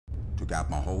got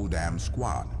my whole damn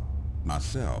squad.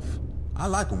 Myself, I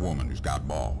like a woman who's got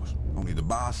balls. Only the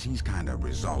boss, he's kinda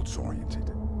results-oriented.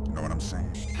 You know what I'm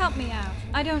saying? Help me out.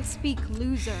 I don't speak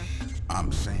loser.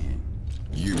 I'm saying,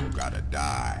 you gotta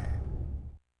die.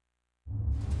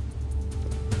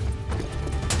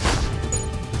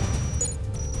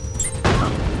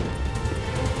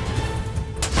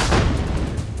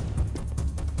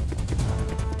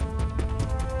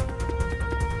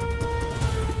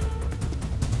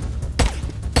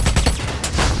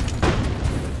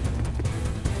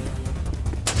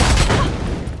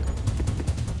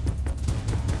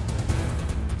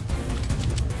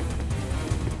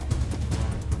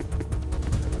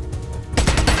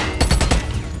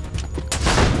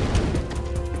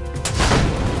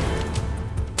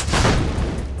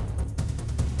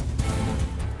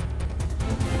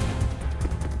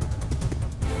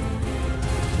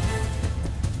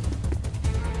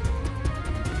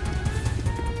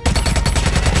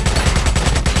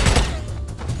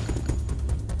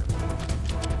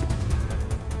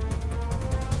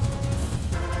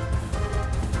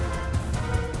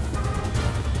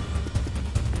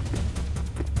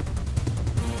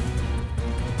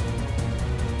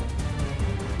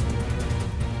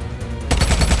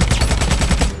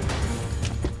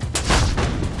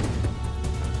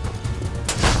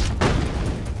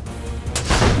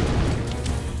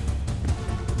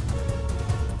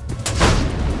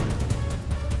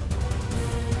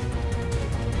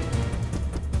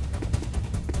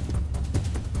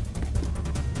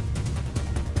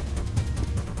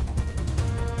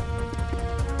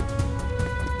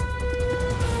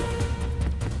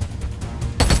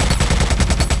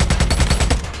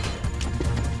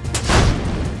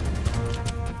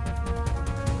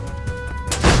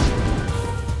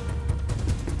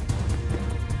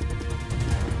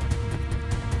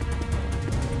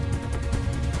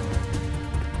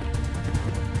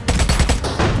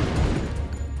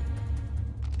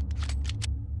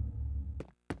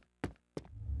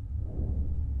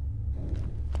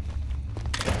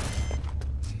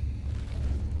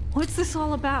 What's this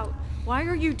all about? Why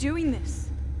are you doing this?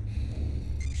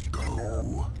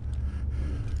 Go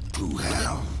to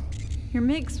hell. You're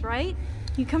Migs, right?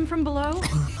 You come from below?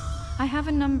 I have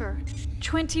a number.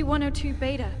 2102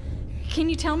 Beta. Can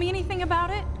you tell me anything about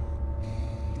it?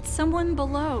 It's someone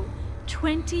below.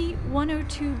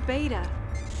 2102 Beta.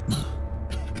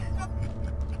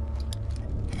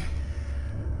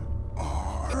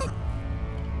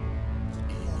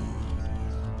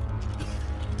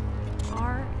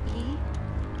 R.E.?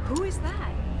 Who is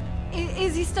that?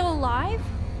 Is he still alive?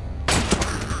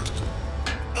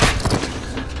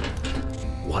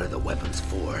 What are the weapons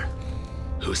for?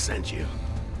 Who sent you?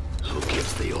 Who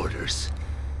gives the orders?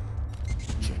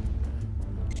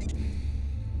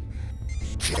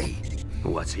 Jay.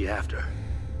 What's he after?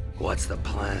 What's the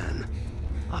plan?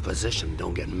 Opposition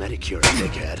don't get Medicure,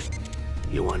 dickhead.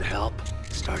 You want help?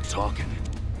 Start talking.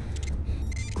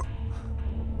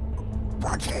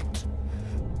 Project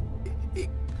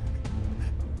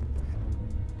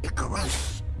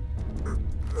Icarus.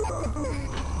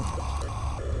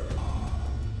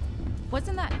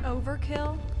 Wasn't that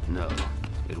overkill? No,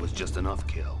 it was just enough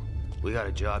kill. We got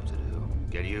a job to do.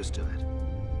 Get used to it.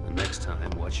 And next time,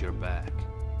 watch your back.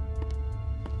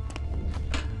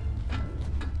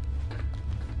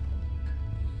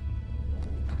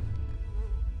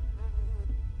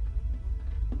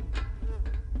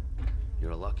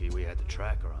 You're lucky we had the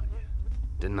tracker on you.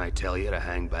 Didn't I tell you to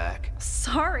hang back?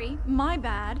 Sorry, my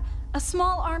bad. A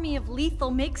small army of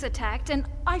lethal MiGs attacked, and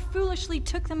I foolishly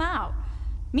took them out.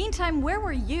 Meantime, where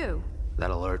were you?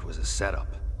 That alert was a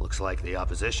setup. Looks like the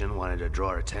opposition wanted to draw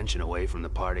our attention away from the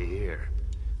party here.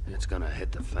 It's gonna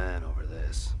hit the fan over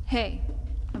this. Hey,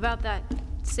 about that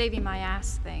saving my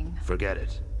ass thing. Forget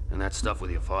it. And that stuff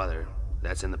with your father,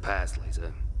 that's in the past,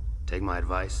 Lisa. Take my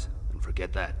advice, and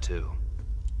forget that too.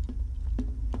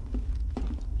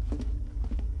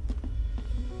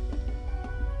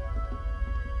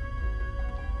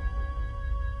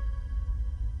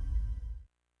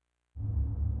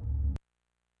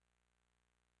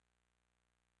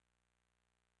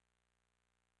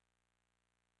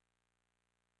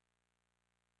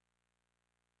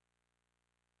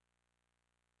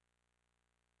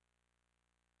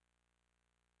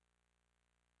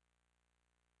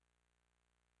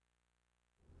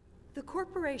 The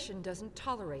corporation doesn't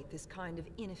tolerate this kind of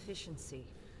inefficiency.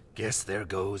 Guess there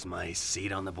goes my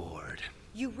seat on the board.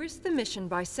 You risk the mission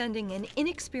by sending an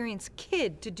inexperienced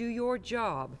kid to do your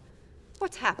job.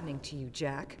 What's happening to you,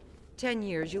 Jack? 10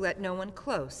 years you let no one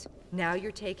close. Now you're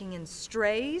taking in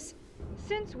strays?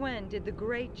 Since when did the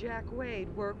great Jack Wade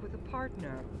work with a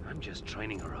partner? I'm just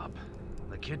training her up.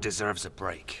 The kid deserves a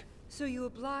break. So you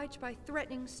oblige by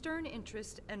threatening stern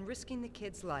interest and risking the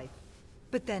kid's life.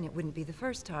 But then it wouldn't be the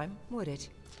first time, would it?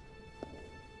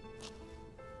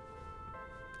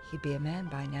 He'd be a man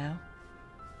by now.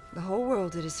 The whole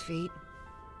world at his feet.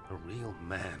 A real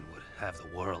man would have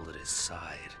the world at his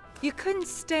side. You couldn't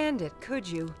stand it, could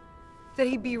you? That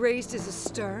he'd be raised as a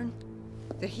stern?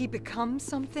 That he become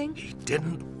something? He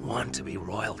didn't want to be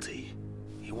royalty.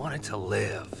 He wanted to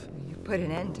live. You put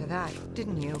an end to that,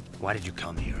 didn't you? Why did you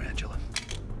come here, Angela?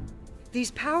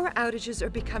 These power outages are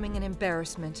becoming an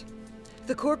embarrassment.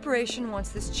 The corporation wants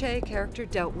this Che character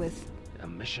dealt with. A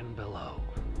mission below.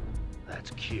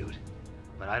 That's cute,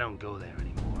 but I don't go there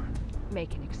anymore.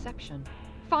 Make an exception.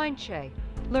 Find Che.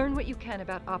 Learn what you can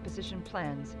about opposition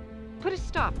plans. Put a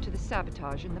stop to the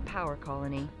sabotage in the power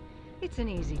colony. It's an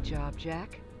easy job,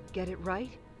 Jack. Get it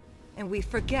right, and we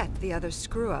forget the other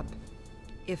screw-up.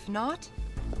 If not...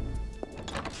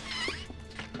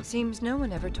 Seems no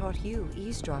one ever taught you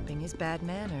eavesdropping is bad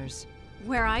manners.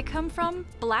 Where I come from,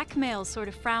 blackmail's sort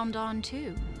of frowned on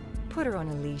too. Put her on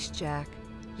a leash, Jack.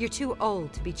 You're too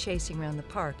old to be chasing around the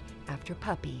park after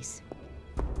puppies.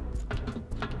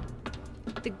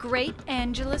 The great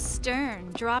Angela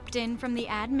Stern dropped in from the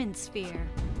admin sphere.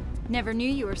 Never knew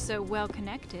you were so well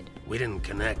connected. We didn't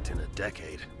connect in a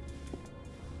decade.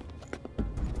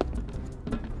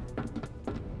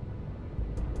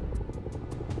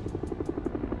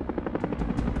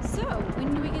 So,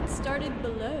 when do we get started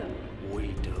below? We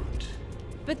don't.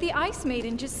 But the Ice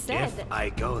Maiden just said If that... I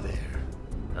go there,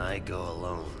 I go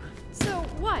alone. So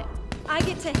what? I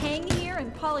get to hang here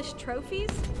and polish trophies?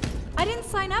 I didn't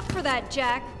sign up for that,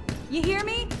 Jack. You hear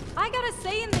me? I got a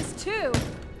say in this too.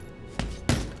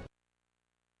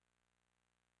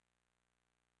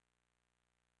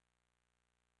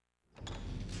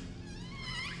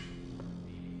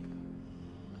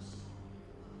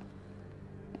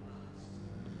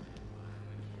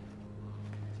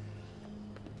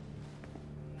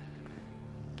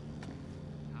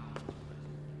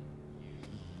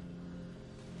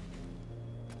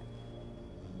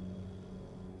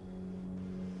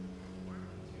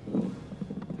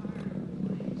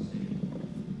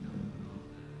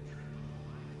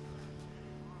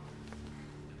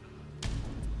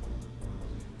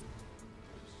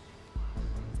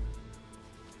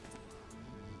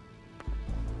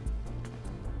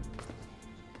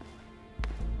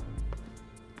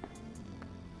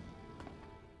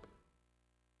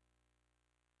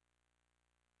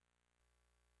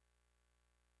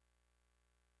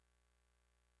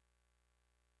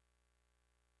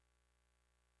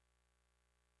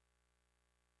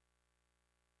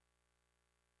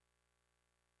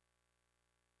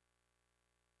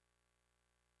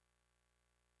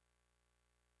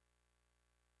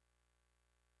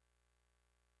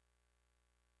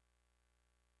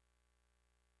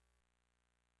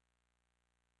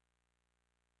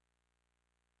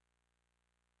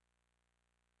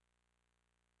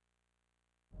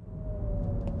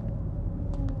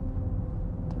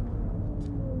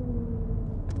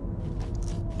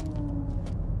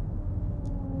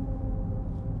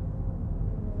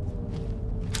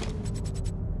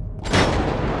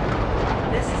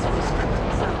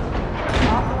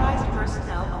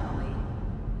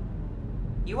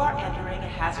 You are entering a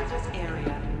hazardous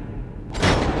area.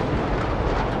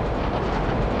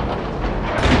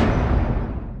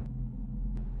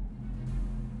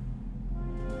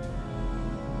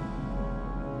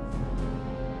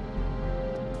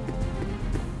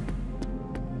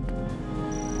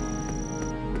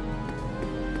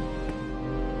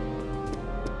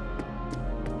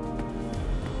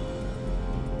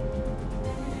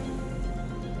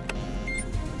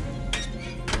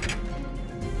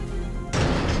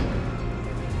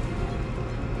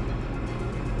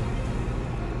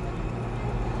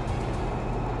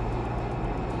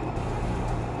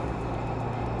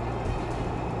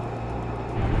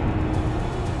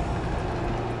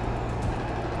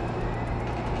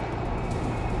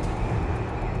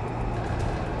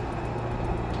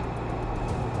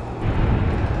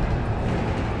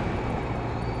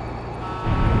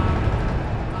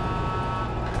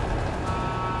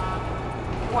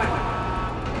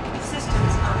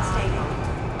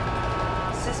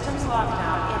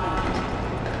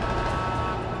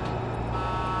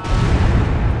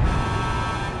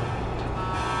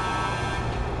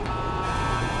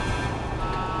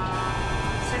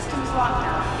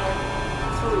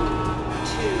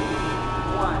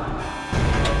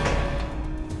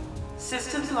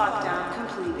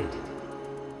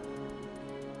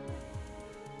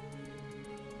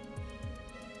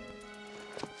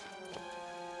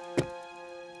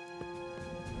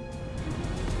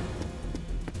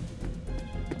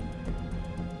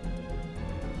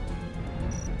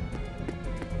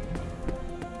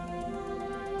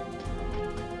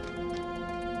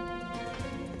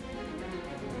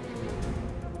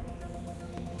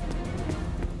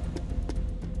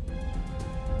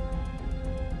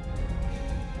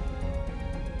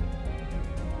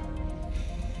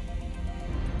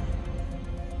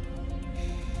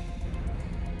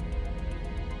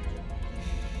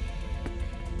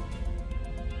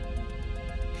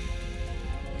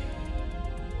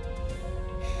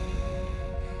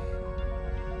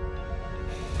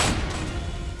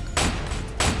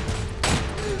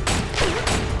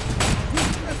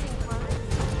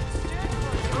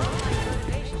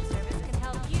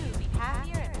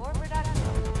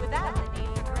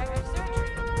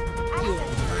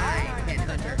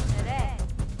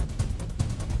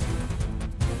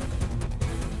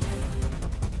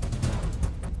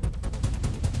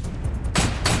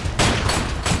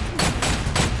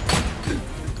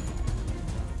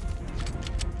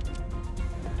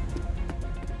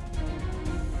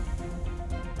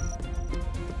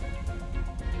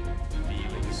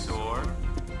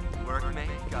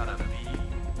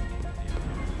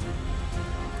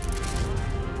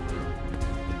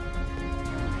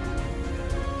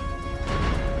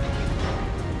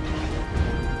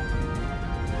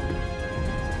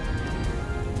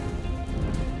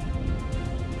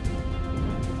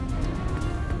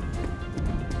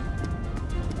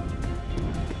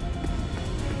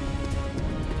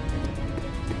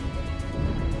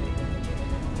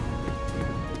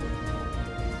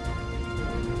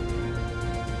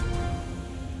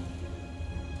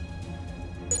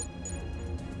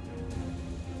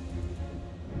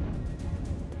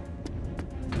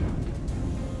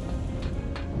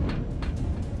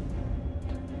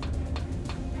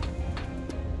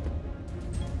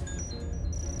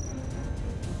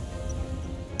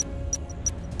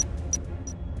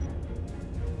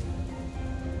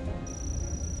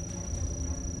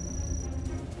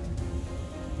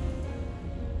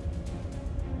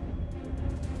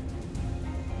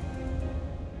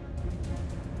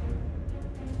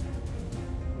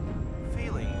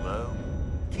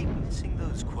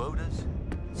 quotas?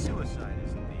 Suicide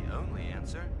isn't the only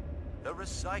answer. The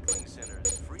Recycling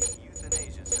Center's free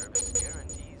euthanasia service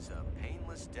guarantees a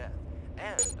painless death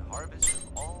and harvest